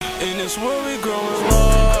In this world we growing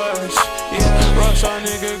large. Yeah, Rockstar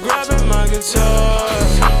nigga grabbing my guitar.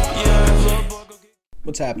 Yeah.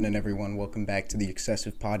 What's happening, everyone? Welcome back to the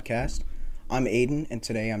Excessive Podcast. I'm Aiden, and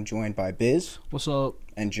today I'm joined by Biz. What's up?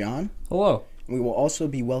 And John. Hello. We will also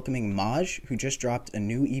be welcoming Maj, who just dropped a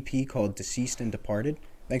new EP called Deceased and Departed.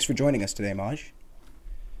 Thanks for joining us today, Maj.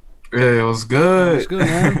 Yeah, it was good. It's good,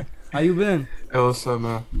 man. How you been? Hey, what's up,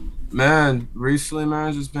 man? Man, recently,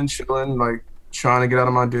 man, just been chilling, like, trying to get out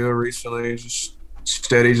of my deal recently. Just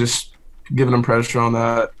steady, just giving them pressure on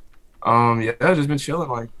that. Yeah, just been chilling,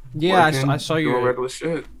 like, Yeah, working, I saw doing your regular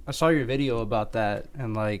shit. I saw your video about that,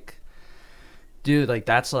 and like, dude, like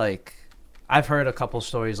that's like, I've heard a couple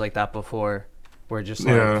stories like that before, where just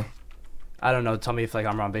like, Yeah. I don't know. Tell me if like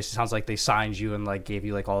I'm wrong. Basically, sounds like they signed you and like gave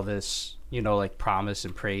you like all this, you know, like promise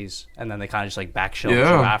and praise, and then they kind of just like backshelved you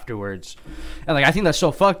afterwards. And like I think that's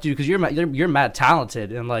so fucked, dude, because you're mad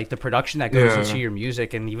talented, and like the production that goes into your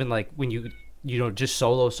music, and even like when you know just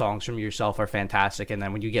solo songs from yourself are fantastic, and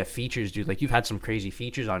then when you get features, dude, like you've had some crazy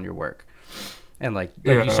features on your work, and like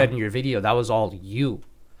you said in your video, that was all you.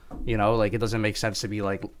 You know, like it doesn't make sense to be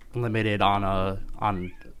like limited on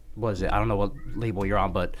what is it? I don't know what label you're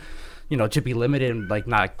on, but you know, to be limited and like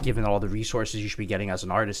not given all the resources you should be getting as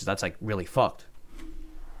an artist, that's like really fucked.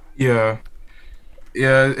 Yeah,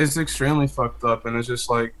 it's extremely fucked up, and it's just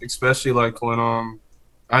like, especially like when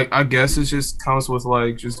I guess it just comes with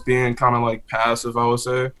like just being kind of like passive, I would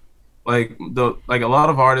say. Like a lot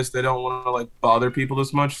of artists, they don't want to like bother people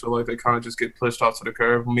as much, so like they kind of just get pushed off to the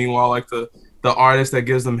curb. Meanwhile, like the artist that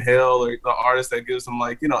gives them hell, or the artist that gives them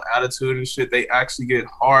like, you know, attitude and shit, they actually get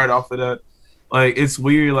hard off of that. Like, it's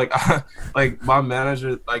weird. Like, like my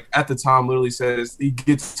manager, like at the time, literally says he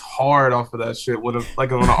gets hard off of that shit when when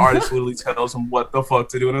an artist literally tells him what the fuck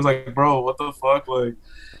to do, and it's like, bro, what the fuck,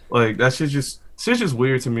 like that shit's just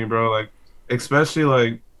weird to me, bro. Like, especially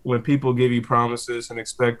like when people give you promises and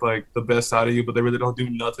expect like the best out of you, but they really don't do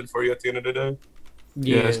nothing for you at the end of the day.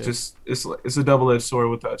 Yeah, it's a double-edged sword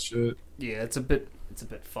with that shit. Yeah, it's a bit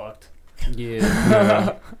fucked.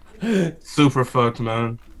 Yeah. Super fucked,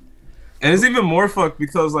 man. And it's even more fucked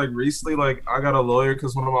because like recently, like I got a lawyer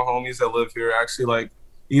because one of my homies that live here actually like,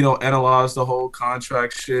 you know, analyzed the whole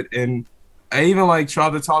contract shit, and I even like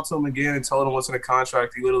tried to talk to him again and told him what's in the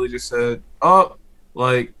contract. He literally just said, "Oh,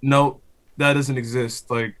 like nope, that doesn't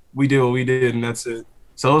exist. Like we did what we did, and that's it."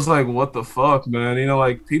 So it's like, what the fuck, man? You know,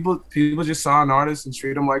 like people just sign artists and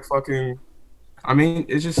treat them like fucking. I mean,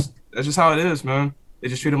 that's just how it is, man. They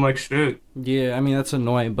just treat them like shit. Yeah, I mean that's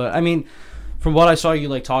annoying, but I mean, from what I saw you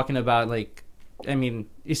like talking about, like, I mean,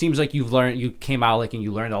 it seems like you came out like and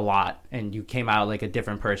you learned a lot, and you came out like a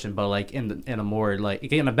different person, but like in a more like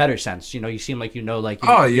in a better sense. You know, you seem like you know like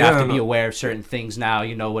you have to be aware of certain things now.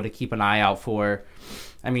 You know what to keep an eye out for.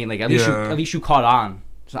 I mean, like at least you caught on.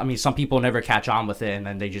 I mean, some people never catch on with it, and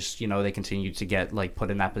then they just, you know, they continue to get like put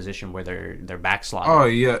in that position where they're backsliding. Oh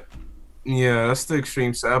yeah, that's the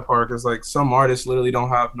extreme sad part. Cause like some artists literally don't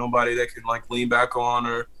have nobody that can like lean back on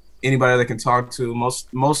or anybody that can talk to.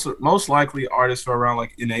 Most likely artists are around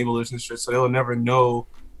like enablers and shit, so they'll never know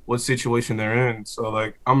what situation they're in. So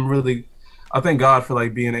like I thank God for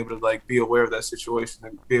like being able to like be aware of that situation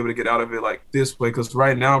and be able to get out of it like this way. Cause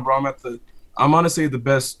right now, bro, I'm honestly the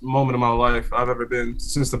best moment of my life I've ever been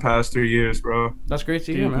since the past 3 years, bro. That's great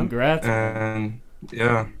to hear, man. Congrats. And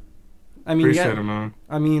yeah, I mean, appreciate it, man.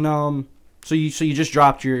 I mean, so you just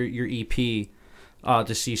dropped your EP,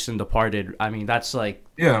 Deceased and Departed. I mean, that's like,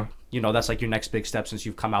 yeah, you know, that's like your next big step since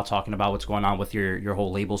you've come out talking about what's going on with your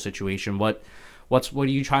whole label situation. What are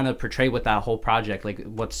you trying to portray with that whole project? Like,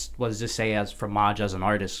 what does this say as for Maj as an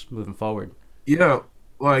artist moving forward? Yeah.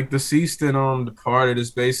 Like Deceased and Departed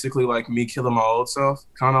is basically like me killing my old self.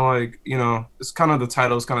 Kind of like, you know, it's kind of the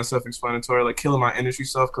title is kind of self-explanatory, like killing my industry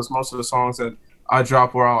self, because most of the songs that I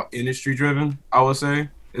drop were all industry driven, I would say.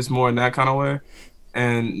 It's more in that kind of way.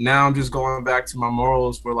 And now I'm just going back to my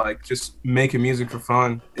morals where like just making music for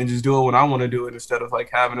fun and just do it when I want to do it, instead of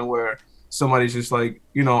like having it where somebody's just like,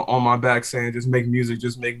 you know, on my back saying just make music,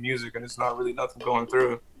 and it's not really nothing going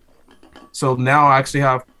through. So now I actually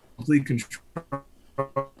have complete control,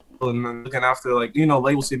 and then looking after, like, you know,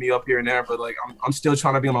 labels hit me up here and there, but like I'm still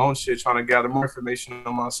trying to be on my own shit, trying to gather more information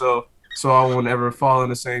on myself so I won't ever fall in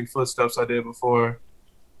the same footsteps I did before.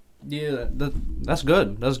 Yeah, that's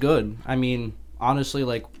good. I mean, honestly,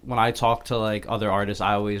 like when I talk to like other artists,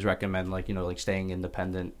 I always recommend like, you know, like staying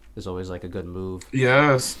independent is always like a good move.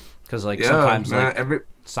 Yes. Because like sometimes like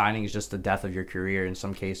signing is just the death of your career in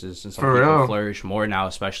some cases, and some people flourish more now,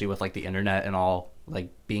 especially with like the internet and all, like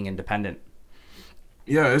being independent.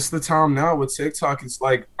 Yeah, it's the time now with TikTok. It's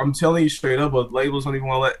like, I'm telling you straight up, but labels don't even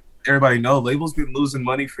want to let everybody know, labels been losing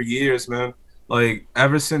money for years, man. Like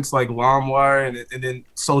ever since like LimeWire and then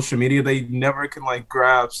social media, they never can like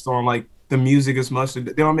grasp on like the music as much.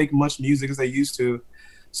 They don't make much music as they used to.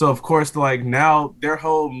 So of course, like now their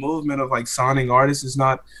whole movement of like signing artists is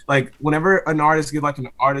not like whenever an artist get like an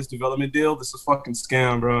artist development deal, this is a fucking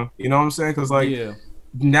scam, bro. You know what I'm saying? Because like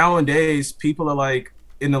nowadays people are like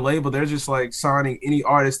in the label, they're just like signing any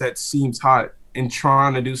artist that seems hot and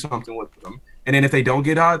trying to do something with them. And then if they don't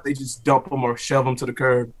get hot, they just dump them or shove them to the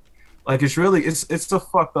curb. Like it's really it's a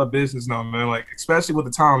fucked up business now, man. Like especially with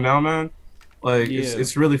the time now, man. Like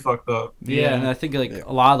it's really fucked up. Yeah, and I think like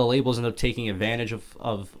a lot of the labels end up taking advantage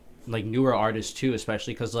of like newer artists too,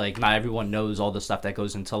 especially because like not everyone knows all the stuff that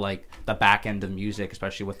goes into like the back end of music,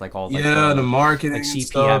 especially with like all like the marketing, like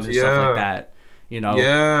CPM and stuff like that. You know,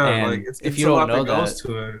 and like it's if you don't know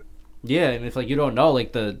that, and if like you don't know,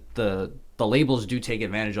 like the labels do take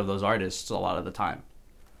advantage of those artists a lot of the time.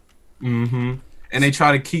 Mm-hmm. And they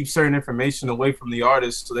try to keep certain information away from the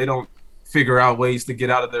artists so they don't figure out ways to get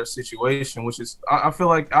out of their situation, which is I feel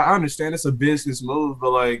like I understand it's a business move,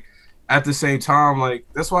 but like at the same time, like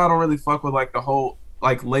that's why I don't really fuck with like the whole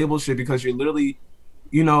like label shit, because you're literally,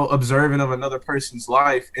 you know, observant of another person's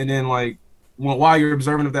life, and then like while you're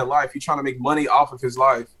observant of that life, you're trying to make money off of his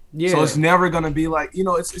life. Yeah. So it's never gonna be like, you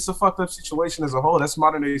know, it's a fucked up situation as a whole. That's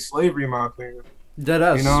modern day slavery, in my opinion.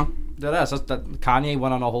 Deadass. You know? Deadass. Kanye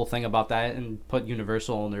went on a whole thing about that and put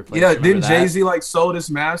Universal in their place. Yeah, didn't Jay-Z like sold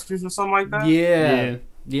his masters or something like that? Yeah,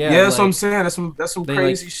 that's what I'm saying. That's some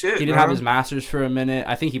crazy shit. He didn't have his masters for a minute.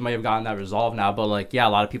 I think he might have gotten that resolved now, but like, yeah, a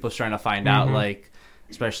lot of people are starting to find out, like,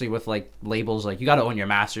 especially with like labels, like you got to own your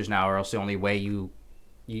masters now, or else the only way you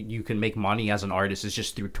can make money as an artist is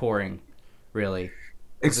just through touring, really.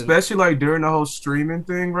 Especially like during the whole streaming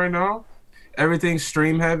thing right now. Everything's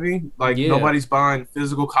stream heavy. Like nobody's buying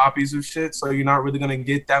physical copies of shit, so you're not really gonna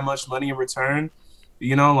get that much money in return.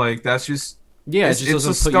 You know, like that's just it's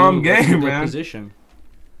a scum game, man. Position.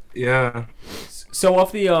 Yeah. So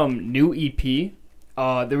off the new EP,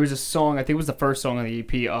 there was a song. I think it was the first song on the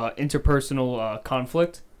EP, "Interpersonal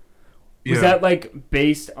Conflict." Was that like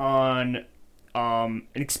based on an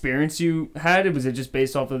experience you had? Was it just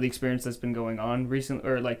based off of the experience that's been going on recently,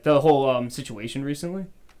 or like the whole situation recently?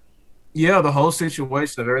 Yeah, the whole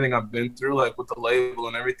situation of everything I've been through, like with the label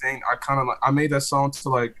and everything, I made that song to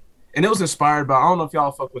like, and it was inspired by, I don't know if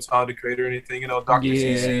y'all fuck with Tyler the Creator or anything, you know, Dr.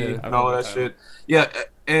 CC and all that shit. Yeah,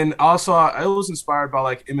 and also I was inspired by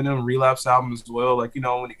like Eminem Relapse album as well. Like, you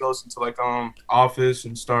know, when he goes into like office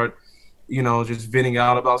and start, you know, just venting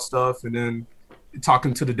out about stuff and then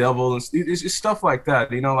talking to the devil and it's just stuff like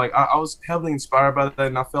that. You know, like I was heavily inspired by that,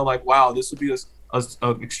 and I felt like, wow, this would be a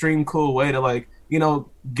extreme cool way to like, you know,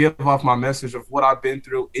 give off my message of what I've been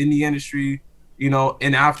through in the industry, you know,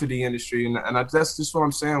 and after the industry. And that's just what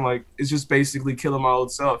I'm saying. Like, it's just basically killing my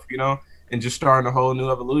old self, you know, and just starting a whole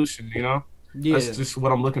new evolution, you know? Yeah. That's just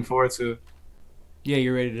what I'm looking forward to. Yeah,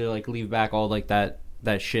 you're ready to, like, leave back all, like, that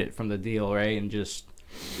shit from the deal, right? And just...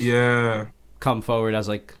 Yeah. Come forward as,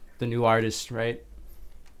 like, the new artist, right?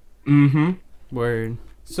 Mm-hmm. Word.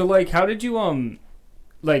 So, like, how did you,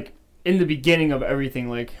 like... in the beginning of everything,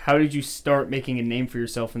 like, how did you start making a name for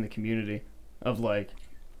yourself in the community of, like,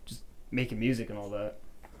 just making music and all that?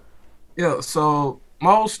 Yeah, so my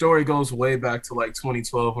whole story goes way back to, like,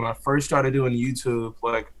 2012 when I first started doing YouTube.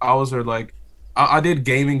 Like, I did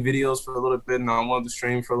gaming videos for a little bit, and I wanted to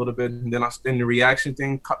stream for a little bit, and then the reaction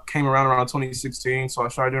thing came around 2016, so I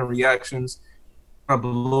started doing reactions. I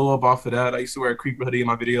blew up off of that. I used to wear a creeper hoodie in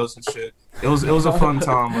my videos and shit. It was a fun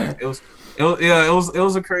time. Like, it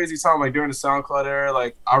was a crazy time. Like during the SoundCloud era,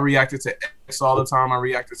 like I reacted to X all the time. I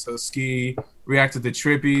reacted to Ski, reacted to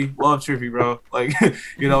Trippy. Love Trippy, bro. Like,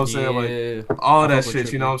 you know what I'm saying? Like all of that shit,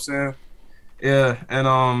 Trippy. You know what I'm saying? Yeah, and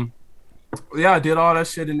I did all that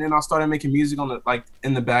shit, and then I started making music on the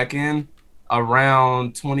in the back end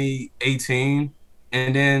around 2018,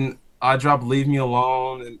 and then I dropped "Leave Me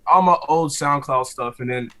Alone" and all my old SoundCloud stuff, and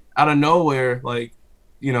then out of nowhere, like,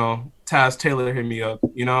 you know, Taz Taylor hit me up,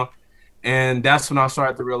 you know, and that's when I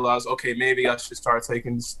started to realize, okay, maybe I should start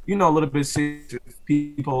taking, you know, a little bit serious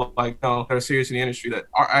people like, you know, that are serious in the industry that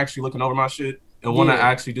are actually looking over my shit and want to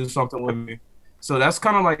actually do something with me. So that's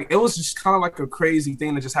kind of like, it was just kind of like a crazy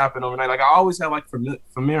thing that just happened overnight. Like I always had like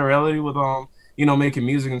familiarity with you know, making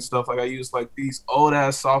music and stuff. Like I used like these old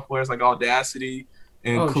ass softwares like Audacity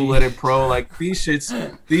and Cool Edit Pro. Like these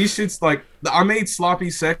shits like I made sloppy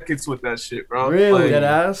seconds with that shit, bro. Really? Like, dead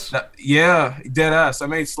ass? Yeah, dead ass. I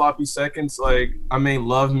made sloppy seconds. Like I made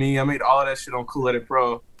Love Me. I made all of that shit on Cool Edit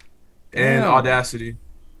Pro and Audacity.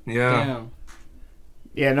 Yeah. Damn.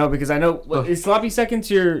 Yeah, no, because I know is sloppy seconds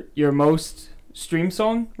your most stream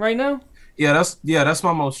song right now? Yeah, that's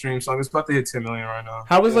my most streamed song. It's about to hit 10 million right now.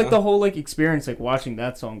 How was like the whole like experience like watching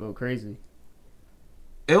that song go crazy?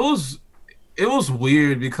 It was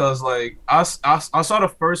weird because like I saw the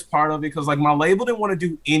first part of it because like my label didn't want to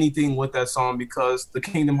do anything with that song because the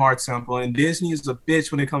Kingdom Hearts sample, and Disney is a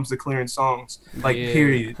bitch when it comes to clearing songs, like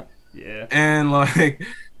period. Yeah. And like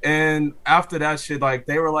and after that shit, like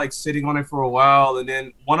they were like sitting on it for a while, and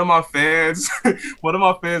then one of my fans like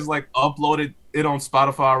uploaded it on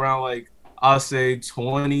Spotify around like I'll say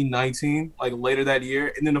 2019, like later that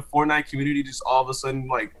year, and then the Fortnite community just all of a sudden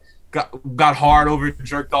like got hard over it,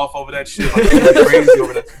 jerked off over that shit, like they went crazy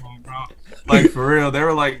over that song, bro. Like for real, they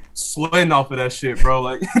were like sweating off of that shit, bro.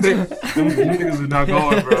 Like them niggas are not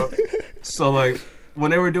going, bro. So like when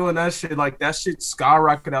they were doing that shit, like that shit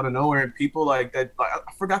skyrocketed out of nowhere, and people like that. Like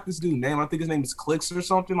I forgot this dude's name. I think his name is Clicks or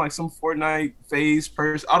something, like some Fortnite phase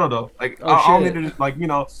person. I don't know. Like I don't mean to like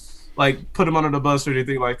like put him under the bus or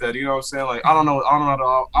anything like that. You know what I'm saying? Like I don't know at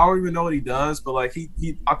all. I don't even know what he does, but like he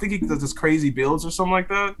I think he does this crazy builds or something like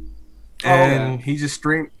that. And he just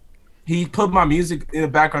streamed. He put my music in the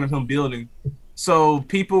background of him building, so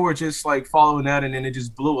people were just like following that, and then it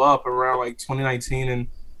just blew up around like 2019,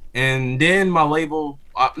 and then my label,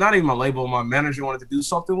 not even my label, my manager wanted to do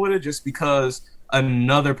something with it just because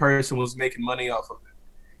another person was making money off of it,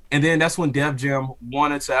 and then that's when Def Jam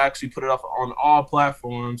wanted to actually put it up on all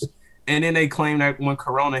platforms, and then they claimed that when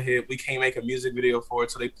Corona hit, we can't make a music video for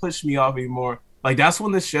it, so they pushed me off even more. Like that's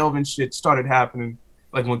when the shelving shit started happening.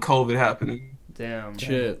 Like when COVID happened. Damn.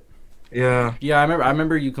 Shit. Yeah. Yeah, I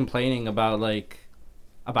remember you complaining about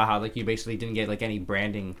how like you basically didn't get like any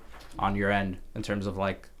branding on your end in terms of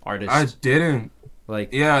like artists. I didn't.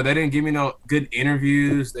 Like yeah, they didn't give me no good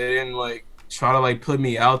interviews. They didn't like try to like put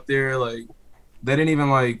me out there. Like they didn't even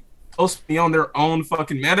like post me on their own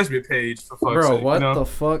fucking management page for fuck's sake. Bro, what the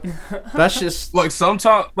fuck? That's just like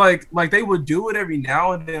sometimes like they would do it every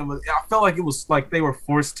now and then, but I felt like it was like they were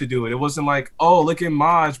forced to do it. It wasn't like, oh, look at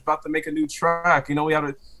Maj about to make a new track. You know, we have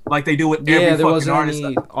to like they do with every there fucking wasn't artist.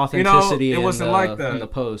 any authenticity. You know, it wasn't like that in the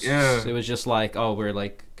posts. Yeah, it was just like, oh, we're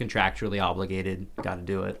like contractually obligated, got to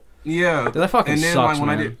do it. Yeah, that fucking and then sucks, like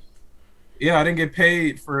when man. I didn't get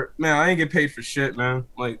paid for I didn't get paid for shit, man.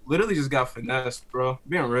 Like literally just got finessed, bro.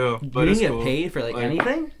 Being real. But you didn't get paid for like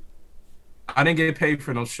anything? I didn't get paid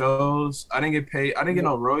for no shows. I didn't get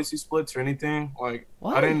no royalty splits or anything. Like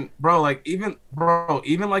what? I didn't, bro. Like even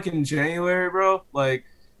like in January, bro. Like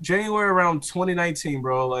January around 2019,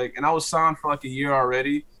 bro. Like, and I was signed for like a year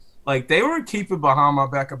already. Like they were keeping behind my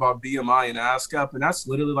back about BMI and ASCAP, and that's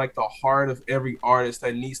literally like the heart of every artist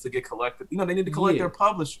that needs to get collected. You know, they need to collect their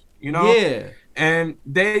publisher. You know, and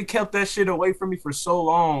they kept that shit away from me for so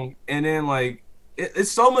long, and then like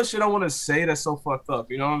it's so much shit I want to say that's so fucked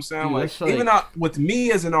up. You know what I'm saying? Dude, like even not with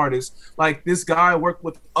me as an artist, like this guy worked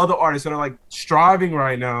with other artists that are like striving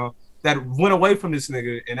right now that went away from this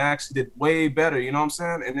nigga and actually did way better. You know what I'm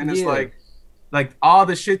saying? And then it's like all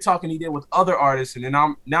the shit talking he did with other artists, and then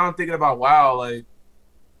I'm thinking about, wow, like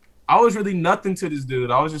I was really nothing to this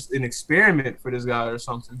dude. I was just an experiment for this guy or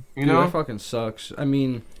something. You know? That fucking sucks. I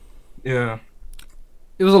mean, yeah,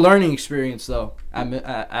 it was a learning experience though.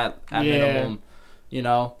 At minimum, you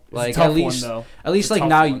know, like at least like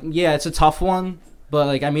now, it's a tough one. But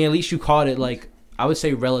like, I mean, at least you caught it like I would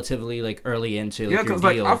say relatively like early into like, because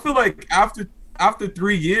like I feel like after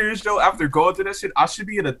 3 years, Joe, after going through that shit, I should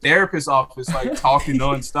be in a therapist's office, like talking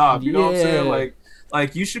nonstop. You know what I'm saying?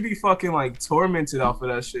 Like you should be fucking like tormented off of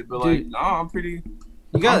that shit. But like, no, I'm pretty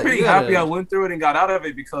happy I went through it and got out of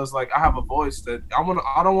it because like I have a voice that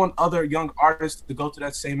I don't want other young artists to go through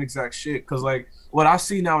that same exact shit. Because like what I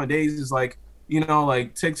see nowadays is like, you know,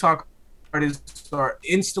 like TikTok artists are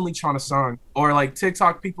instantly trying to sign, or like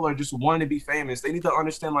TikTok people are just wanting to be famous. They need to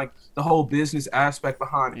understand like the whole business aspect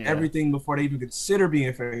behind everything before they even consider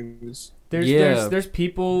being famous. There's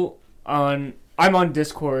people on. I'm on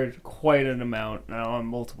Discord quite an amount. I'm on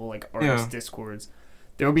multiple like artist Discords.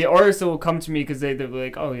 There will be artists that will come to me because they'll be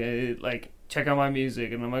like, oh yeah, like check out my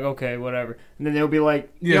music, and I'm like, okay, whatever. And then they'll be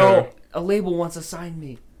like, yo, a label wants to sign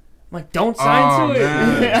me. I'm like, don't sign to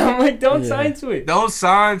it. I'm like, don't sign to it. Don't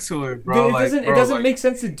sign to it, bro. It doesn't make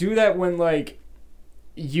sense to do that when like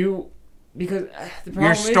because the problem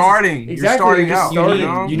you're starting. Exactly, you're starting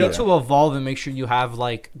out. You need to evolve and make sure you have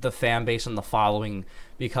like the fan base and the following,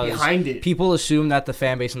 because behind it. People assume that the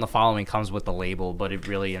fan base and the following comes with the label, but it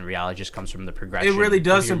really in reality just comes from the progression. It really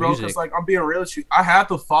doesn't, bro. Because like I'm being real with you, I had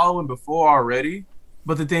the following before already.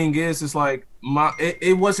 But the thing is, it's like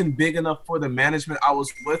it wasn't big enough for the management I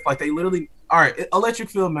was with. Like they literally, all right, Electric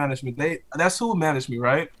Field Management. That's who managed me,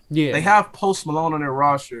 right? Yeah. They have Post Malone on their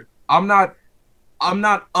roster. I'm not I'm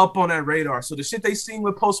not up on that radar. So the shit they seen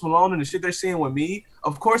with Post Malone and the shit they're seeing with me,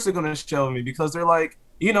 of course they're gonna show me because they're like,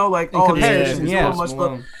 you know, like, oh, this is so much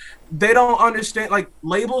love. They don't understand, like,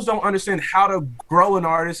 labels don't understand how to grow an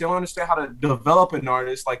artist. They don't understand how to develop an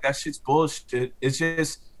artist. Like, that shit's bullshit. It's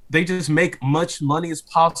just, they just make much money as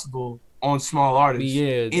possible on small artists.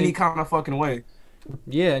 Yeah. Any kind of fucking way.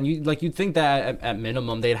 Yeah, and you'd think that at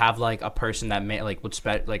minimum they'd have like a person that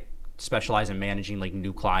would specialize in managing like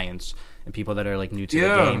new clients and people that are like new to the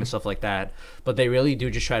game and stuff like that. But they really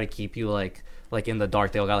do just try to keep you like in the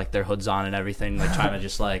dark. They all got like their hoods on and everything, like trying to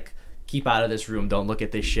just like keep out of this room. Don't look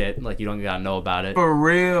at this shit. Like you don't gotta know about it. For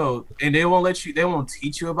real. And they won't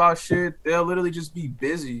teach you about shit. They'll literally just be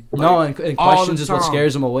busy. Like, no, and questions is what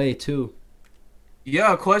scares them away too.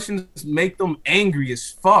 Yeah, questions make them angry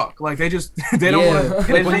as fuck. Like they don't want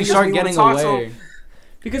to. Like when you start getting away,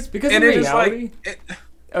 because in reality,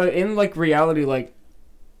 in like reality, like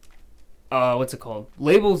what's it called?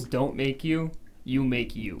 Labels don't make you; you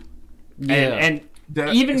make you. Yeah, and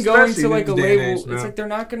even going to like a label, it's like they're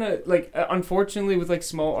not gonna like. Unfortunately, with like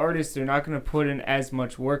small artists, they're not gonna put in as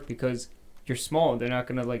much work because you're small. They're not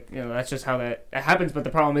gonna like that's just how that happens. But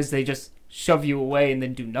the problem is they just shove you away and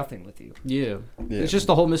then do nothing with you. Yeah. It's just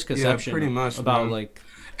the whole misconception pretty much, about man. like,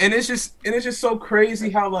 and it's just so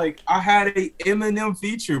crazy how like I had a Eminem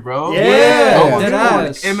feature, bro.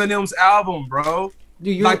 Eminem's album, bro.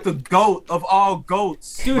 Dude, like the GOAT of all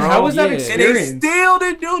goats. Dude, bro. how was that experience? And they still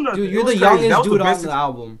didn't do nothing. Dude, you're the youngest dude on the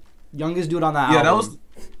album. Youngest dude on the album. Yeah,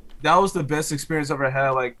 that was the best experience I ever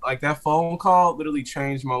had. Like that phone call literally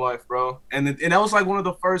changed my life, bro. And that was like one of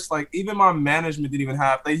the first, like even my management didn't even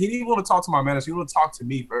have. Like, he didn't even want to talk to my manager. He wanted to talk to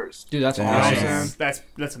me first. Dude, that's awesome.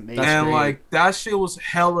 That's amazing. And like that shit was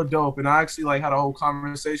hella dope. And I actually like had a whole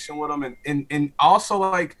conversation with him. And also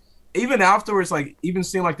like even afterwards, like even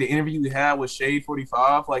seeing like the interview we had with Shade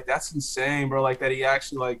 45, like that's insane, bro. Like that he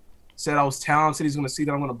actually like said I was talented. He's gonna see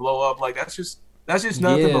that I'm gonna blow up. Like that's just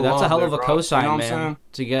nothing. Yeah, that's a hell of a cosign, you know man.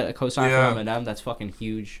 To get a cosign from Eminem, that's fucking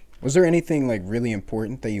huge. Was there anything like really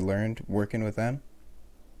important that you learned working with them?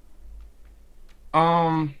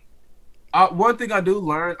 One thing I do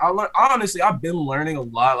learn, honestly, I've been learning a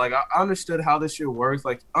lot. Like I understood how this shit works.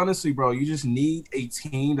 Like honestly, bro, you just need a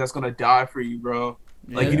team that's gonna die for you, bro.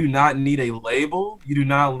 Like you do not need a label. You do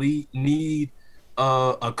not need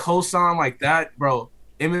a cosign like that, bro.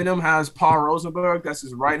 Eminem has Paul Rosenberg. That's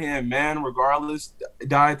his right-hand man, regardless.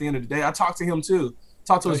 Died at the end of the day. I talked to him, too.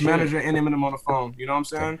 Talked to his manager and Eminem on the phone. You know what I'm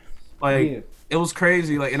saying? Like, it was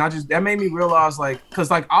crazy. Like, and that made me realize, like,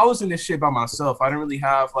 because, like, I was in this shit by myself. I didn't really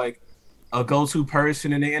have, like, a go-to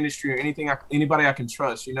person in the industry or anybody I can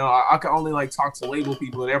trust. You know, I can only, like, talk to label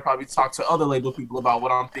people. They'll probably talk to other label people about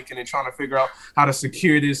what I'm thinking and trying to figure out how to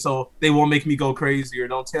secure this so they won't make me go crazy or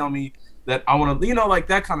don't tell me that I want to, like,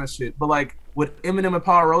 that kind of shit. But, like, with Eminem and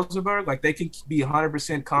Paul Rosenberg, like they can be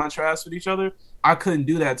 100% contrast with each other. I couldn't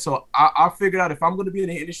do that, so I figured out if I'm going to be in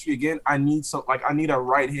the industry again, I need a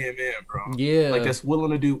right hand man, bro. Yeah, like that's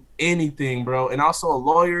willing to do anything, bro. And also a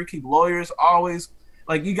lawyer. Keep lawyers always.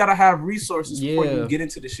 Like you gotta have resources before you get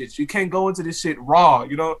into this shit. You can't go into this shit raw,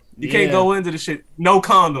 you know. You can't go into this shit no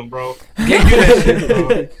condom, bro. You can't do that shit,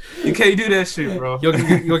 bro. You can't do that shit, bro.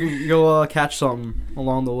 You'll catch something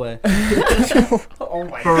along the way. Oh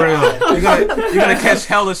my For God. real, you're gonna catch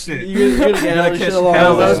hella shit. You're gonna catch hella shit.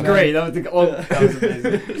 That was great. That was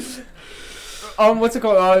amazing. What's it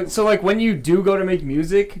called? So like when you do go to make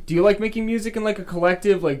music, do you like making music in like a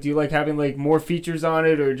collective? Like, do you like having like more features on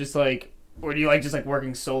it, or just like? Or do you like just like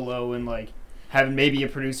working solo and like having maybe a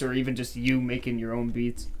producer or even just you making your own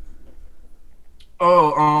beats?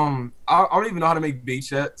 I don't even know how to make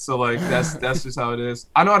beats yet. So like that's just how it is.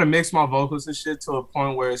 I know how to mix my vocals and shit to a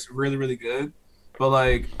point where it's really, really good. But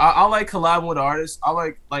like I like collabing with artists. I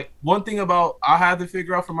like one thing about I had to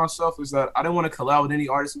figure out for myself is that I didn't want to collab with any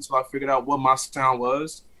artist until I figured out what my sound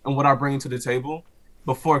was and what I bring to the table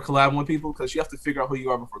before collabing with people, because you have to figure out who you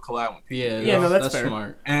are before collabing with people. Yeah, no, that's fair.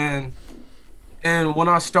 Smart. And when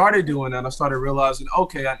I started doing that, I started realizing,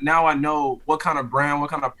 okay, now I know what kind of brand, what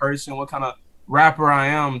kind of person, what kind of rapper I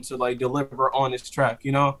am to like deliver on this track,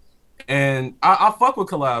 you know? And I fuck with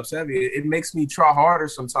collabs heavy. It makes me try harder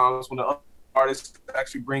sometimes when the other artists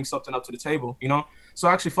actually bring something up to the table, you know? So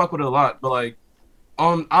I actually fuck with it a lot. But like,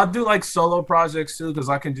 I do like solo projects too, because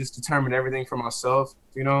I can just determine everything for myself,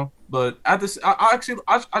 you know? But at this, I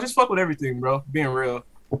just fuck with everything, bro, being real.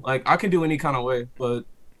 Like, I can do any kind of way, but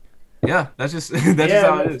yeah, that's just just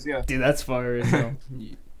how it is. Yeah, dude, that's fire as hell.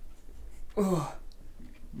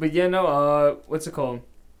 But yeah, no. What's it called?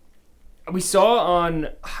 We saw on,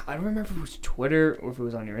 I don't remember if it was Twitter or if it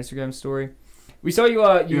was on your Instagram story, We saw you.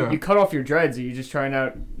 You cut off your dreads. Are you just trying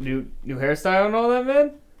out new hairstyle and all that,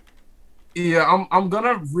 man? Yeah, I'm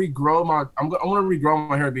gonna regrow my. I want to regrow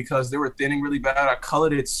my hair because they were thinning really bad. I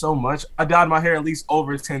colored it so much. I dyed my hair at least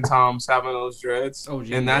over 10 times having those dreads,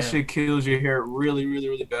 and that shit kills your hair really, really,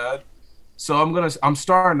 really bad. So I'm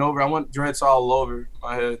starting over. I want dreads all over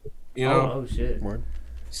my head. You know? Oh shit. Word.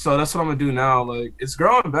 So that's what I'm gonna do now. Like it's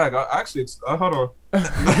growing back. Hold on.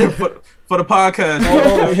 for the podcast.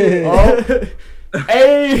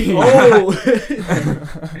 Hey.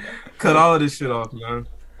 Cut all of this shit off, man.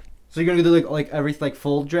 So you're gonna do like every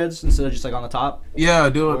full dreads instead of just like on the top? Yeah,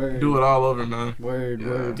 do it all over, man.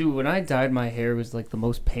 Word. Dude, when I dyed my hair, it was like the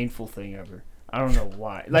most painful thing ever. I don't know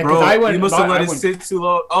why. Like, bro, I went. You must have let it sit too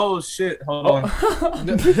long. Oh shit! Hold on.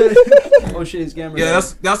 Oh shit! His camera. Yeah,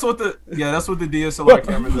 that's what the DSLR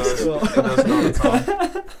camera does. It does it all the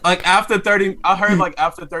time. Like after 30, I heard like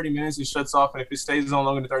after 30 minutes it shuts off, and if it stays on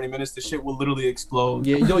longer than 30 minutes, the shit will literally explode.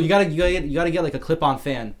 Yeah, you gotta get like a clip-on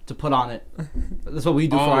fan to put on it. That's what we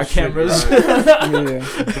do for our shit, cameras. Right.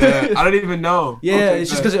 Yeah, I didn't even know. Yeah, Okay, it's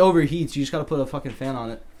just because it overheats. You just gotta put a fucking fan on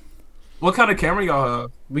it. What kind of camera y'all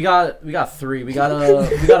have? We got three. We got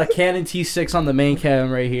a Canon T6 on the main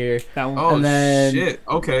cam right here. That one. Oh and then, shit!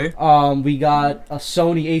 Okay. We got a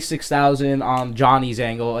Sony A6000 on Johnny's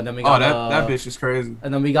angle, and then we got that bitch is crazy.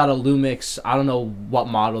 And then we got a Lumix. I don't know what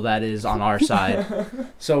model that is on our side.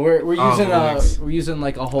 So we're using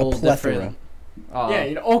like a whole different.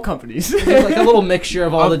 Yeah, all companies. Like a little mixture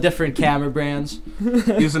of all the different camera brands.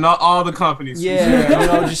 Using all the companies.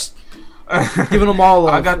 Yeah, just giving them all.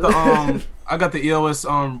 I got the EOS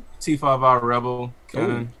T5i Rebel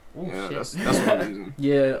Canon. Yeah, that's what I'm using.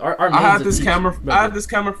 Yeah, I had this camera. I had this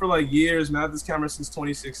camera for like years, man. I had this camera since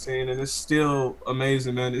 2016, and it's still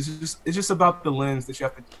amazing, man. It's just about the lens that you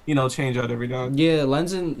have to, change out every now and then. Yeah,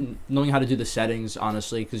 lens and knowing how to do the settings,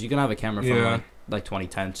 honestly, because you can have a camera from like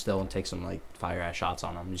 2010 still and take some like fire ass shots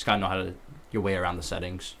on them. You just gotta know how to your way around the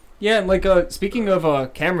settings. Yeah, and like speaking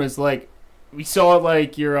of cameras, like. We saw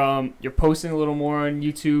like you're posting a little more on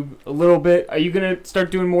YouTube a little bit. Are you gonna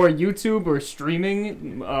start doing more YouTube or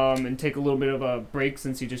streaming and take a little bit of a break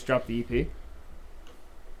since you just dropped the EP?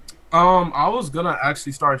 I was gonna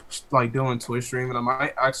actually start like doing Twitch streaming.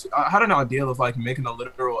 I had an idea of like making a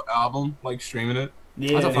literal album, like streaming it.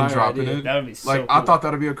 Yeah, and dropping it. That would be so like cool. I thought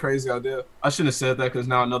that'd be a crazy idea. I shouldn't have said that because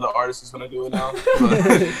now another artist is gonna do it now.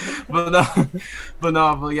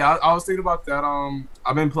 But yeah, I was thinking about that.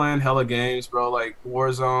 I've been playing hella games, bro. Like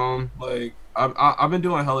Warzone. Like I've been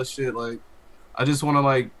doing hella shit. Like I just want to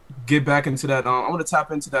like get back into that. I want to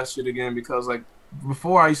tap into that shit again because like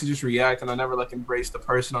before I used to just react and I never like embrace the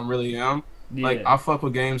person I really am. Yeah. Like I fuck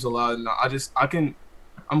with games a lot and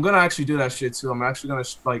I'm gonna actually do that shit too. I'm actually gonna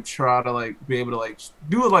like try to like be able to like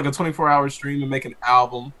do it like a 24-hour stream and make an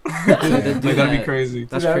album. That'd be crazy.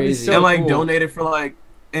 That's crazy. So and like cool. donate it for like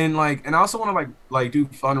and I also want to like do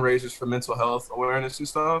fundraisers for mental health awareness and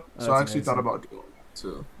stuff. So I actually thought about doing that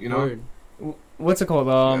too. You know. Word. What's it called?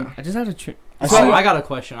 Yeah. I just had to. I got a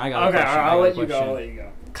question. Okay, I'll let you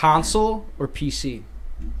go. Console or PC?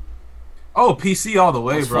 Oh, PC all the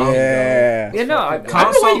way, bro. Yeah. Yeah, no, I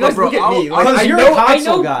Console, don't know why you guys bro, look at me. Because Like, you're I know, a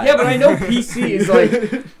console guy. Yeah, but I know PC is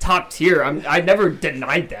like top tier. I never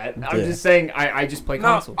denied that. I'm Yeah. just saying I just play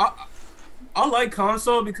console. I like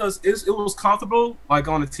console because it was comfortable like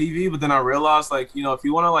on the TV, but then I realized like if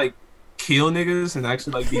you want to like kill niggas and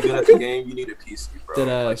actually like be good at the game, you need a PC, bro.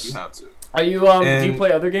 Like you have to. Are you do you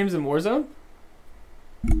play other games in Warzone?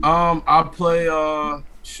 I play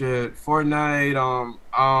Fortnite.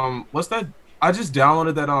 What's that? I just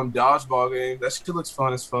downloaded that dodgeball game. That shit looks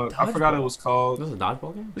fun as fuck. I forgot what it was called. This is a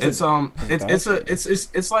dodgeball game? It's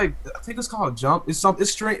like I think it's called Jump. It's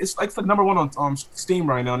like number one on Steam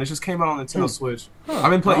right now, and it just came out on Nintendo Switch.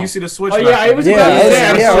 I've been playing. You see the Switch? Oh yeah, I was about to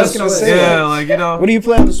say. I was gonna say. Yeah, like What do you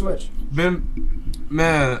play on the Switch?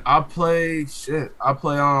 Man, I play.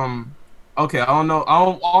 Okay, I don't know. I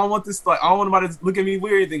don't want this. Like, I don't want anybody to look at me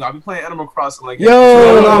weird or anything. I'll be playing Animal Crossing. Like, there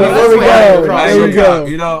we go.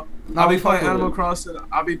 You know, I'll be playing Animal Crossing.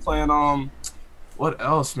 I'll be playing what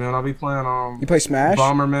else, man? I'll be playing You play Smash?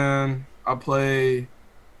 Bomberman. I play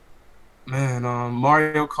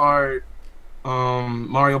Mario Kart,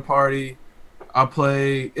 Mario Party. I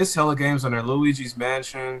play. It's hella games on there. Luigi's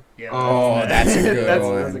Mansion. Yeah. That's a good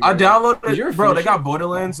one. I downloaded You're it, bro. They finished? got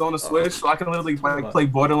Borderlands on the Switch, so I can literally like play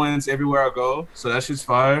Borderlands everywhere I go. So that shit's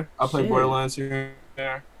fire. I play Shit. Borderlands here and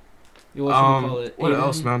there. What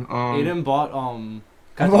else, man? Aiden bought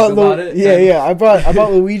I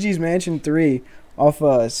bought Luigi's Mansion 3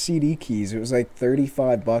 off CD keys. It was like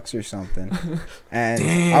 $35 or something. And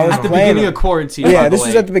Damn. I was at the playing beginning it. of quarantine. Yeah, by the this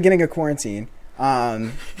was way. at the beginning of quarantine.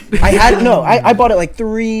 I bought it like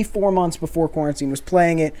 3-4 months before quarantine. Was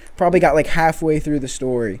playing it, probably got like halfway through the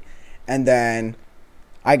story, and then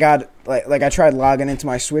I got like I tried logging into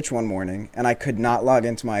my Switch one morning, and I could not log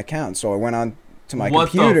into my account. So I went on to my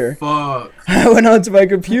computer. What the fuck? I went onto my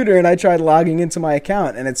computer and I tried logging into my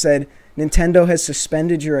account, and it said Nintendo has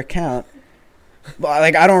suspended your account.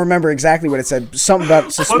 Like, I don't remember exactly what it said. Something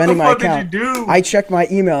about suspending my account. What the fuck did you do? I checked my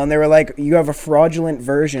email and they were like, you have a fraudulent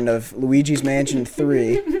version of Luigi's Mansion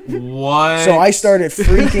 3. What? So I started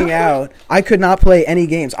freaking out. I could not play any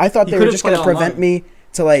games. I thought they were just going to prevent me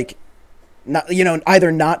to, like, not,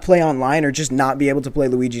 either not play online or just not be able to play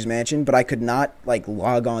Luigi's Mansion, but I could not, like,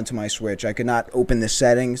 log on to my Switch. I could not open the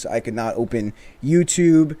settings. I could not open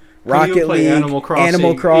YouTube, Rocket League, Animal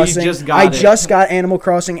Crossing. I just got Animal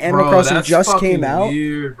Crossing. Animal Crossing just came out,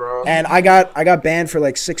 weird, bro. and I got banned for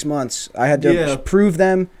like 6 months. I had to prove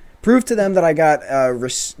to them that I got a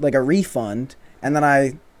refund, and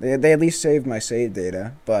then they at least saved my save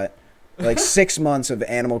data. But like 6 months of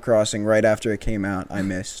Animal Crossing right after it came out, I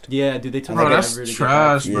missed. Yeah, dude, they told Bro, me that's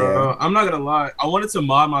trash, bro. Yeah. I'm not gonna lie. I wanted to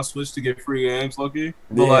mod my Switch to get free games, Loki.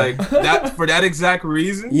 But like that for that exact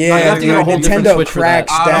reason. Yeah, you have to get a whole different Nintendo Switch for that.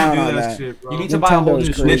 cracks down on that that. shit, bro. You need to buy a whole new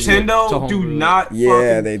Nintendo's Switch. crazy. Nintendo do not they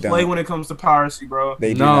fucking play don't. when it comes to piracy, bro.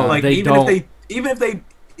 They do No, not. Like they don't.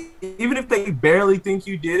 even if they barely think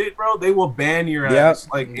you did it, bro, they will ban your Yep. ass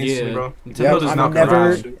like instantly, bro. Nintendo Yep, does I'm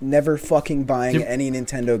not never fucking buying Dude. any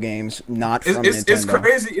Nintendo games not from It's Nintendo.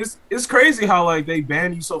 crazy. It's crazy how like they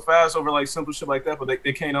ban you so fast over like simple shit like that, but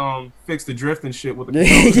they can't fix the drift and shit with the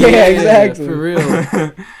Yeah, exactly. For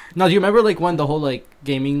real. No, do you remember like when the whole like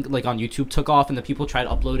gaming like on YouTube took off and the people tried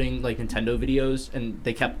uploading like Nintendo videos and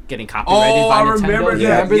they kept getting copyrighted by I Nintendo? remember You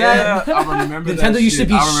that. remember that? Yeah, I remember that. Nintendo used to shit.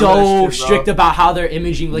 be I remember so that shit, bro. strict about how they're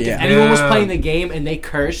imaging. Like Yeah. if anyone was Yeah. playing the game and they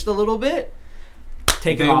cursed a little bit,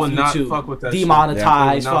 take it They off would not YouTube. fuck with that shit. Demonetized, Yeah,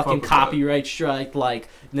 they would not fucking fuck with that. copyright strike. Like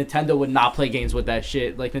Nintendo would not play games with that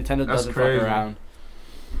shit. Like Nintendo That's doesn't crazy. fuck around.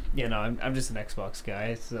 You know, I'm just an Xbox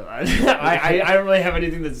guy, so I don't really have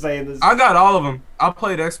anything to say in this. I got all of them. I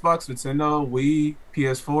played Xbox, Nintendo, Wii,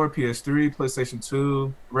 PS4, PS3, PlayStation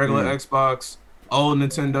 2, regular Xbox, old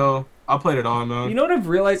Nintendo. I played it all, man. You know what I've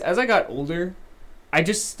realized? As I got older, I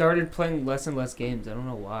just started playing less and less games. I don't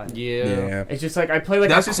know why. Yeah. It's just like I play like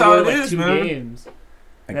That's a just how core, it like is, 2 man. games.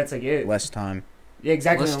 And that's like it. Less time. Yeah,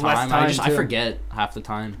 exactly. Less and time. I too. forget half the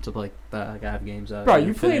time to like I have games out. Bro, and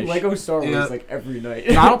you play finish. Lego Star Wars Yeah. like every night.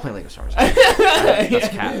 No, I don't play Lego Star Wars. That's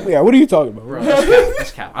cap. Yeah, what are you talking about? Bro, that's cap.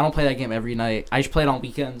 That's cap. I don't play that game every night. I just play it on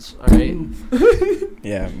weekends. All right.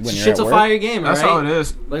 Yeah, when you're Shit's at a work. fire game. That's all how right? it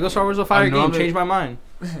is. Lego Star Wars is a fire I game. normally- Changed my mind.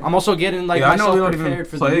 I'm also getting like Yeah, I know myself we don't even prepared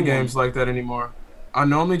for the play new games one. like that anymore. I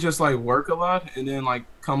normally just like work a lot and then like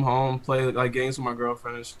come home, play like games with my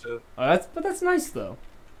girlfriend and shit. But that's nice though.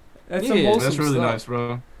 That's some Yeah, wholesome That's really stuff. nice,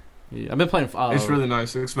 bro. Yeah, I've been playing. It's really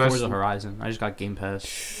nice, Forza especially. Horizon. I just got Game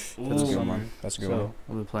Pass. That's a good Ooh. one. That's a good So one.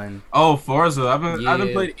 I've been playing. Oh, Forza! I haven't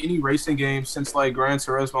Yeah. played any racing games since like Gran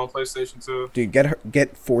Turismo on PlayStation 2. Dude,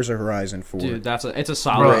 get Forza Horizon 4. Dude, it's a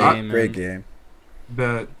solid Bro, game. Great man. game.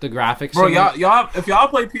 But The graphics. bro, in it- if y'all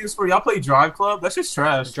play PS4, y'all play Drive Club. That's just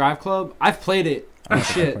trash. Drive Club. I've played it. I Oh, don't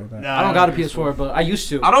shit. think I played that. Nah, I don't got a PS4, but I used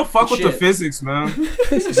to. I don't fuck with the Shit. physics, man.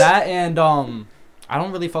 That and I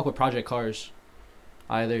don't really fuck with Project Cars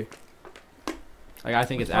either. Like I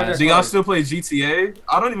think it's Project ass. Do y'all still play GTA?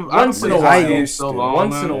 I don't even. Once I in don't a play while. GTA I used so to. long.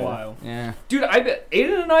 Once man. in a while. Yeah. Dude,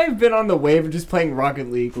 Aiden and I have been on the wave of just playing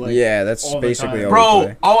Rocket League. Like, Yeah, that's all the basically time. all we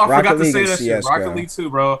Bro, play. oh, I Rocket forgot to League say and that shit. CS:GO. Rocket League too,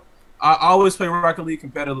 bro. I always play Rocket League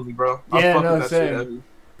competitively, bro. I Yeah, fuck no, with that same. shit heavy.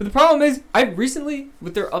 But the problem is, I recently,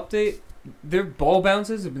 with their update, their ball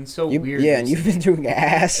bounces have been so weird. Yeah, and you've been doing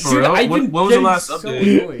ass. For Dude, real? I've When been was the getting last so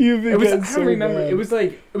update? annoyed. You've been It was, I getting don't so remember. bad.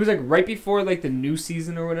 It was like right before like the new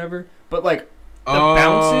season or whatever. But like the Oh,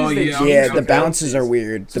 bounces, they yeah. changed Yeah, the the bounces are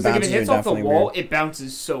weird. So The it's like if bounces it are hits off the definitely wall, weird. it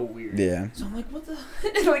bounces so weird. Yeah. So I'm like, what the?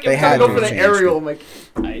 Like They every time I had go to for the change aerial, it. I'm like,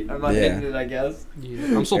 I'm not Yeah. hitting it, I guess.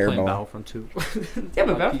 I'm still playing Airball. Battlefront 2. Yeah, but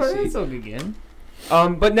On Battlefront PC. is still a good game.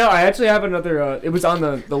 But no, I actually have another. It was on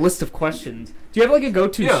the list of questions. Do you have like a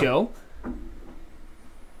go-to Yeah. show?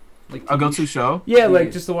 Like A go-to show? Yeah, like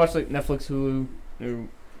Yeah. just to watch like Netflix, Hulu. Or...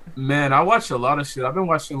 Man, I watch a lot of shit. I've been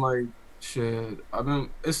watching like shit.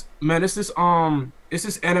 It's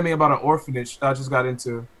this anime about an orphanage that I just got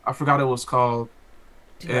into. I forgot it was called.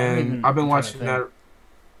 Dude, I don't even- And I've been I'm trying to watching think.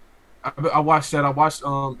 that. I watched that. I watched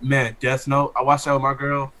man, Death Note. I watched that with my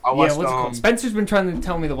girl. I Yeah, watched what's it called? Spencer's been trying to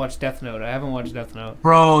tell me to watch Death Note. I haven't watched Death Note.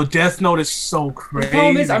 bro, Death Note is so The crazy.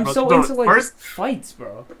 problem is, I'm bro. so Bro, into like first, fights,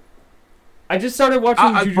 bro. I just started watching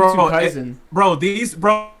Jujutsu bro, Kaisen.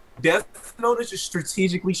 bro, Death Note is just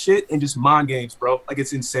strategically shit and just mind games, bro. Like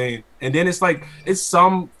it's insane. And then it's like it's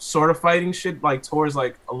some sort of fighting shit, like towards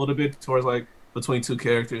like a little bit towards like between two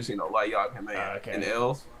characters, you know, like Yagami and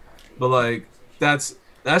L. But like that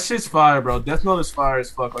shit's fire, bro. Death Note is fire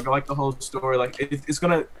as fuck. Like I like the whole story. Like it's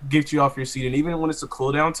gonna get you off your seat, and even when it's a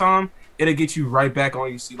cooldown time, it'll get you right back on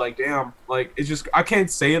your seat. Like damn, like it's just I can't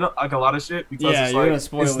say it like a lot of shit because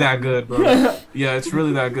it's that good, bro. Yeah, it's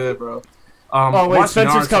really that good, bro. Oh wait,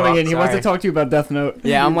 Spencer's coming in. He wants to talk to you about Death Note.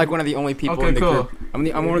 Yeah, I'm like one of the only people in the group. I'm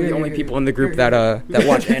one of the only people in the group that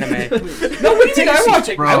watch anime. No, what do you mean? I watch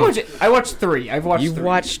it. I watched 3. I've watched. You've 3.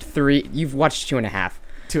 watched 3. You've watched 2.5.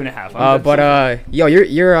 2.5. But yo,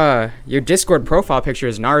 your Discord profile picture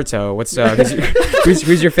is Naruto. What's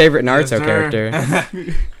who's your favorite Naruto character?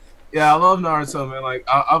 Yeah, I love Naruto, man. Like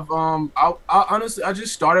I honestly I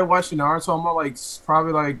just started watching Naruto. I'm like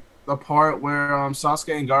probably like the part where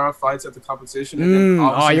Sasuke and Gaara fights at the competition. And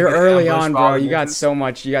then you're early on, bro. You got so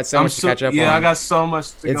much. You got so much to catch up on. Yeah, I got so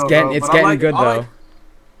much to go. It's bro. getting good though.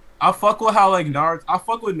 I fuck with how like Naruto. I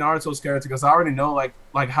fuck with Naruto's character because I already know like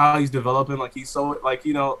how he's developing. Like he's so like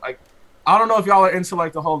you know like I don't know if y'all are into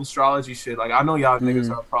like the whole astrology shit. Like I know y'all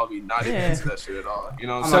niggas are probably not even into that shit at all. You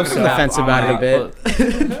know, I'm on the fence about it a bit.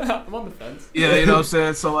 I'm on the fence. Yeah, you know what I'm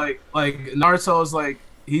saying. So like Naruto is like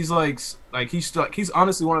he's he's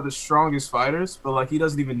honestly one of the strongest fighters, but like he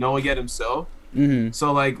doesn't even know it yet himself. Mm-hmm.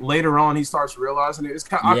 So like later on, he starts realizing it.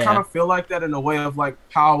 I kind of feel like that in a way of like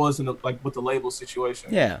how I was in like with the label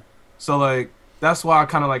situation. Yeah. So like that's why I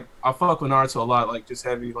kind of like I fuck with Naruto a lot, like just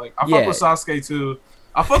heavy. Like I fuck with Sasuke too.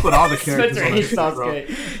 I fuck with all the characters. Spencer hates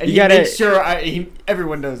Sasuke, and you gotta make sure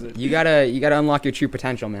everyone does it. You gotta unlock your true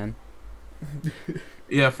potential, man.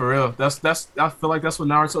 Yeah, for real. That's I feel like that's what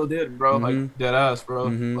Naruto did, bro. Mm-hmm. Like dead ass, bro.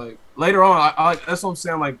 Mm-hmm. Like later on, I that's what I'm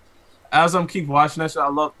saying. Like as I'm keep watching that shit, I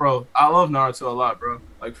love Naruto a lot, bro.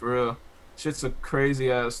 Like for real. Shit's a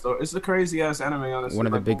crazy ass story. It's a crazy ass anime, honestly. One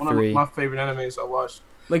of the big three. Of my favorite animes I watched.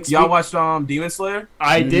 Like y'all watched Demon Slayer?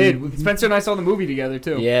 I did. Spencer and I saw the movie together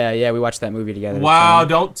too. Yeah, we watched that movie together. Wow,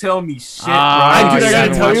 don't tell me shit, bro. I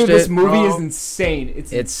gotta tell you, this movie is insane.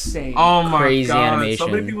 It's insane. Oh my crazy god, animation. So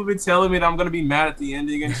many people have been telling me that I'm gonna be mad at the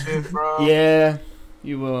ending and shit, bro. Yeah,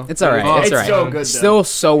 you will. It's alright. It's so good. Still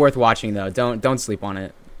so worth watching though. Don't sleep on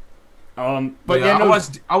it. But yeah,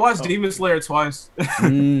 I watched Demon Slayer twice.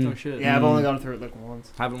 Oh shit. Yeah, I've only gone through it like once.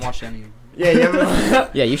 Haven't watched any. Yeah,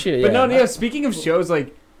 yeah, you should. But no. Speaking of shows,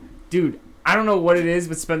 like, dude, I don't know what it is,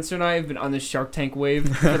 but Spencer and I have been on this Shark Tank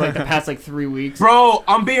wave for like the past like 3 weeks. Bro,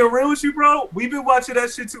 I'm being real with you, bro. We've been watching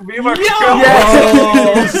that shit too. Me and my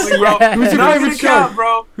Who's your favorite shark,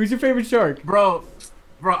 bro? Who's your favorite shark, bro?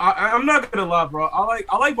 I'm not gonna lie, bro. I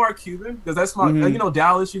like Mark Cuban because that's my you know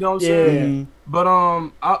Dallas. You know what I'm saying? Yeah. But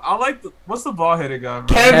I like what's the bald headed guy,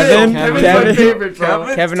 bro? Kevin's my favorite,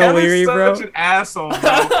 bro. Kevin O'Leary, bro. Kevin's such an asshole,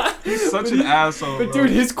 bro. He's such an asshole. But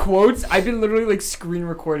dude, his quotes, I've been literally like screen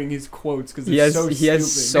recording his quotes because they're so stupid. He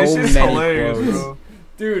has so many quotes. Bro.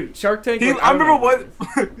 Dude, Shark Tank. I remember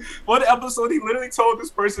one episode he literally told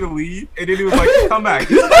this person to leave, and then he was like, "Come back,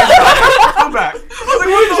 come back." I was like,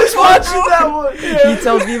 "What the fuck, bro?" That one. Yeah. He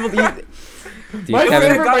tells people. Dude, my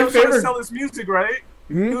guy was trying to sell his music, right?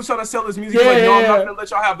 He was trying to sell his music. I'm not gonna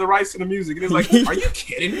let y'all have the rights to the music. And he was like, "Are you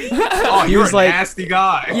kidding me? Oh, you're a nasty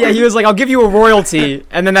guy." Yeah, he was like, "I'll give you a royalty,"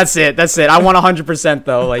 and then that's it. I want 100%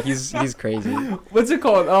 though. Like he's crazy. What's it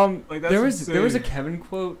called? Like, there was a Kevin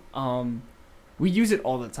quote. We use it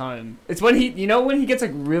all the time. It's when when he gets like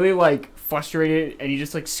really like frustrated and he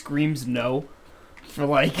just like screams no for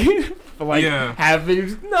like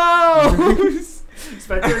having no.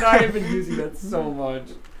 Spencer and I have been using that so much.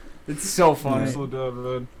 It's so funny. That's so dumb,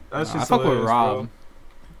 man. That's just I fuck with Rob. Bro.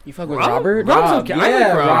 You fuck with Robert? Rob's okay. I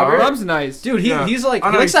like Rob. Rob's nice. Dude, he's like he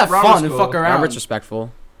likes to have fun and fuck around. Robert's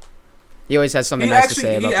respectful. He always has something nice to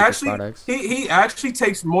say about people's products. He actually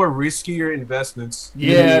takes more riskier investments.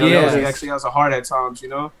 Yeah. He actually has a heart at times, you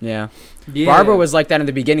know? Yeah. Barbara was like that in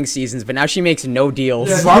the beginning seasons, but now she makes no deals.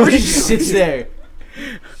 Yeah, Barbara just sits there.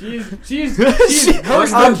 She's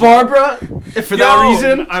I'm Barbara. For that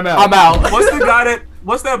reason, I'm out.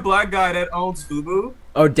 What's that black guy that owns Fubu?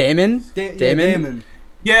 Oh, Damon? Damon.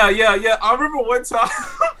 Yeah. I remember one time,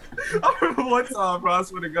 bro, I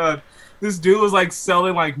swear to God. This dude was like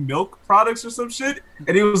selling like milk products or some shit,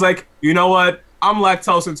 and he was like, "You know what? I'm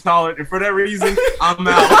lactose intolerant, and for that reason, I'm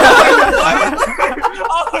out." I was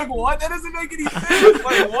like, "What? That doesn't make any sense."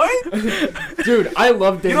 Like, what? Dude, I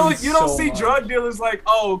love Damon. You don't see drug dealers like,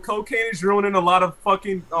 "Oh, cocaine is ruining a lot of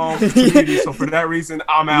fucking communities, so for that reason,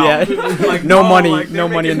 I'm out." Yeah. Like, no money, like, no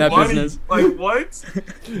money in that business. Like what?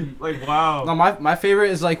 Like wow. No, my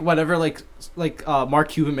favorite is like whatever like Mark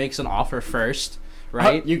Cuban makes an offer first.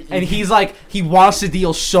 right? And he's like, he wants the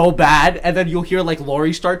deal so bad, and then you'll hear like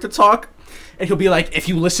Lori start to talk, and he'll be like, if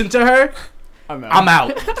you listen to her, I'm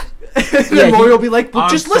out. And then Lori will be like, well,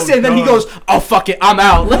 just listen. And then he goes, oh, fuck it, I'm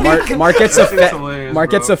out. Mark gets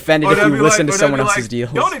offended if you listen to someone else's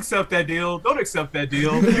deals. Don't accept that deal. Don't accept that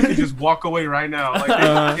deal. You can just walk away right now. Like,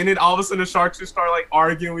 and then all of a sudden the sharks just start like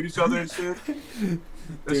arguing with each other and shit.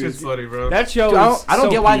 That shit's funny, bro. That show. Dude, I don't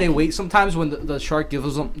get why they wait sometimes when the shark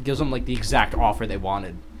gives them like the exact offer they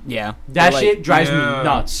wanted. Yeah, that shit drives me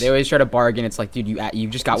nuts. They always try to bargain. It's like, dude, you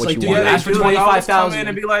just got what you wanted. Ask for $25,000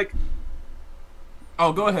 and be like,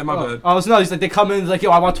 oh, go ahead, my bad. Oh, no, he's like, they come in like, yo,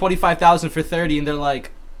 I want $25,000 for 30, and they're like,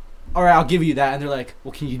 all right, I'll give you that, and they're like,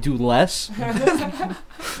 well, can you do less?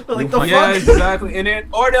 Like the yeah, fuck? exactly. And then,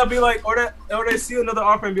 or they'll be like, or they see another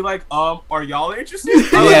offer and be like, are y'all interested?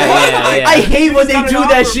 Yeah. I hate when they do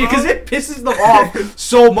that shit because it pisses them off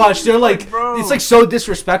so much. They're like, it's like so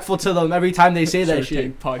disrespectful to them every time they say that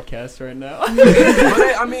shit. Podcast right now.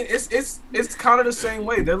 But I mean, it's kind of the same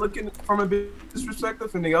way. They're looking from a business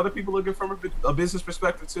perspective, and the other people looking from a business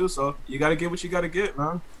perspective too. So you got to get what you got to get,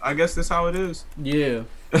 man. I guess that's how it is. Yeah.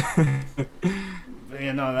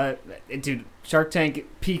 Yeah, no, dude, Shark Tank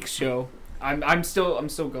peak show. I'm still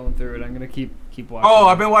going through it. I'm gonna keep watching. Oh,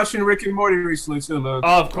 I've been watching Rick and Morty recently too, man.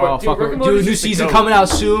 Oh, of course. Dude, new season coming out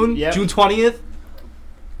soon. Yep. June 20th.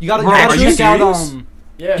 You gotta check out.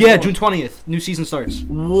 Yeah, June 20th. New season starts.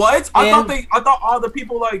 What? I thought all the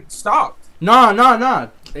people like stopped. Nah.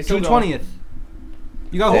 June 20th.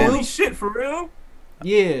 You got holy shit for real?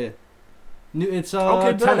 Yeah. It's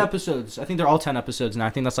 10 episodes. I think they're all 10 episodes now. I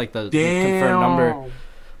think that's like the confirmed number.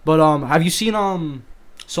 But have you seen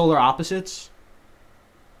Solar Opposites?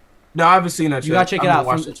 No, I haven't seen that. You gotta check it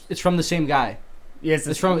out. It's from the same guy. Yes,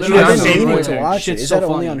 it's from. I've been meaning to watch it. Is that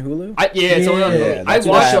only on Hulu? It's only on Hulu. I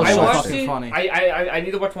watched it. Funny. I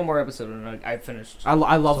need to watch one more episode and I finished. I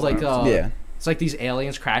love like it's like these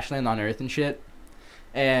aliens crash land on Earth and shit.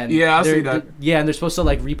 And I see that. And they're supposed to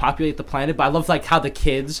like repopulate the planet, but I love like how the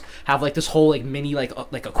kids have like this whole like mini like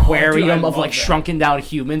aquarium of like shrunken down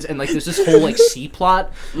humans, and like there's this whole like C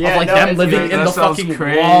plot of like them living in the fucking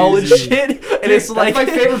wall and shit. And it's like my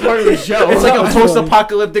favorite part of the show. It's like a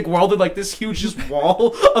post-apocalyptic world with like this huge just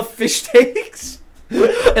wall of fish tanks.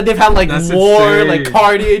 And they've had like war, like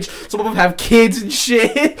carnage. Some of them have kids and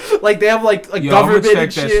shit. Like they have like government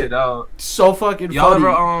and shit. That shit out. So fucking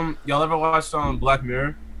funny. Y'all ever watched Black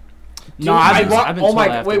Mirror? No, I've been told I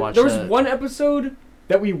have to watch there was one episode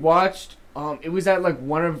that we watched. It was at like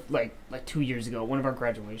one of like 2 years ago, one of our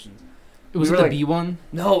graduations. It was the B one?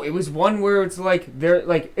 No, it was one where it's like they're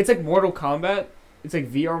like it's like Mortal Kombat. It's like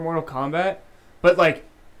VR Mortal Kombat, but like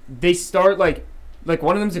they start like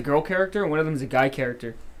one of them's a girl character and one of them's a guy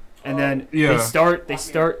character, and then they start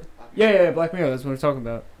Black Mirror, that's what we're talking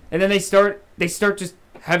about, and then they start just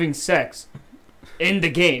having sex in the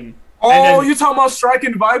game. Oh, you talking about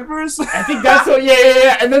Striking Vipers? I think that's what.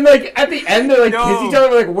 Yeah. And then like at the end they're like kiss each other.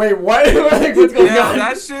 We're like, wait, what? Like, what's going on?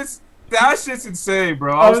 That shit's insane,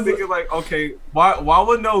 bro. I was thinking like, okay, why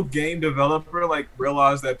would no game developer like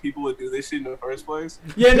realize that people would do this shit in the first place?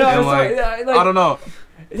 Yeah, no, and, like, I don't know.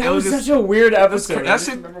 That was such a weird episode. I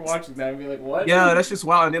remember watching that and be like, what? Yeah, that's just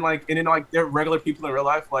wild. And then they're regular people in real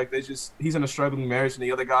life. Like he's in a struggling marriage, and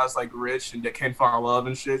the other guy's like rich and they can't find love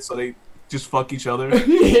and shit. So they just fuck each other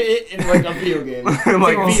in like a video game, like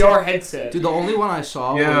a VR headset. Dude, the only one I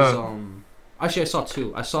saw was actually I saw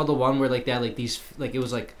two. I saw the one where like they had like these like it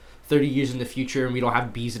was like 30 years in the future and we don't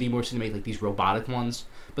have bees anymore, so they make like these robotic ones.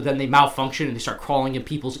 But then they malfunction and they start crawling in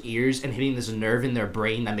people's ears and hitting this nerve in their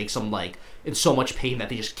brain that makes them like in so much pain that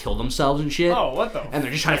they just kill themselves and shit. Oh, what the? And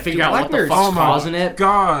they're just trying to figure out what the fuck's causing it.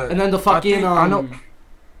 God. And then the fucking I know.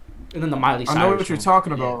 And then the Miley Cyrus. I know what you're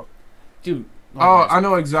talking about, dude. Oh, I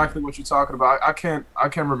know exactly what you're talking about. I can't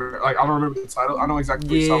remember. Like I don't remember the title. I know exactly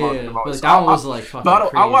what you're talking about. But that one was like fucking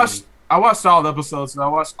crazy. I watched all the episodes and I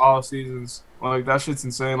watched all seasons. Like that shit's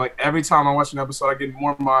insane. Like every time I watch an episode, I get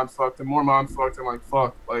more mind fucked and like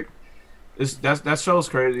fuck. Like that show's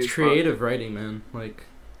crazy. It's creative writing, man. Like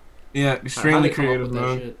yeah, extremely creative,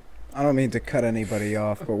 man. Shit. I don't mean to cut anybody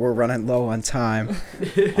off, but we're running low on time.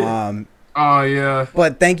 Oh yeah.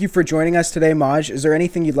 But thank you for joining us today, Maj. Is there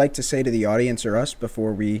anything you'd like to say to the audience or us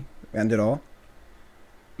before we end it all?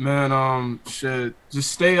 Man, shit.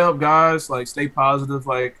 Just stay up, guys. Like stay positive.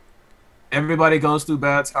 Like everybody goes through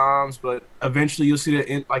bad times, but eventually you'll see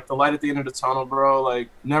the light at the end of the tunnel, bro. Like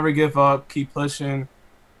never give up. Keep pushing.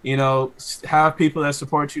 You know, have people that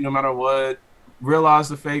support you no matter what. Realize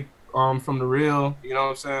the fake from the real, you know what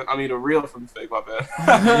I'm saying? I mean the real from the fake, my bad.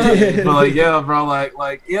 But like yeah, bro,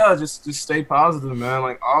 like yeah, just stay positive, man,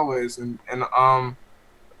 like always. And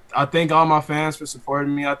I thank all my fans for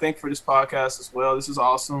supporting me. I thank for this podcast as well. This is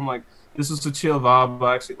awesome. Like, this is a chill vibe.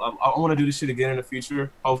 I want to do this shit again in the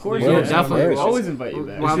future. Hopefully, yeah, definitely. We'll always invite you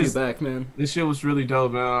back. We'll have you back, man. This shit was really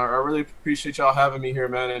dope, man. I really appreciate y'all having me here,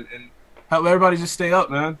 man, and help everybody just stay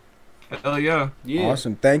up, man. Hell yeah.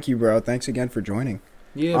 Awesome. Thank you, bro. Thanks again for joining.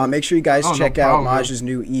 Yeah. Make sure you guys check out Maj's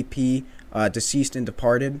new EP, Deceased and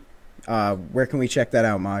Departed. Where can we check that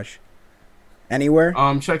out, Maj? Anywhere?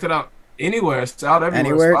 Check it out anywhere. It's out everywhere.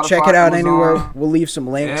 Anywhere? Spotify, check it out Amazon. anywhere. We'll leave some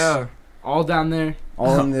links. Yeah. All down there.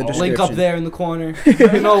 All in the description. Link up there in the corner.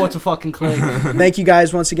 You know what to fucking click. Thank you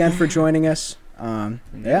guys once again for joining us.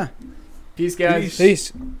 Yeah. Peace, guys.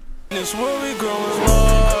 Peace. This where we growing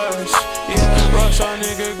large. Yeah, Rockstar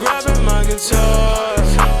nigga grabbing my guitar.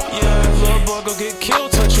 Yeah, little boy go get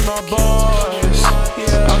killed touching my bars.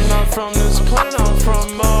 Yeah, I'm not from this planet.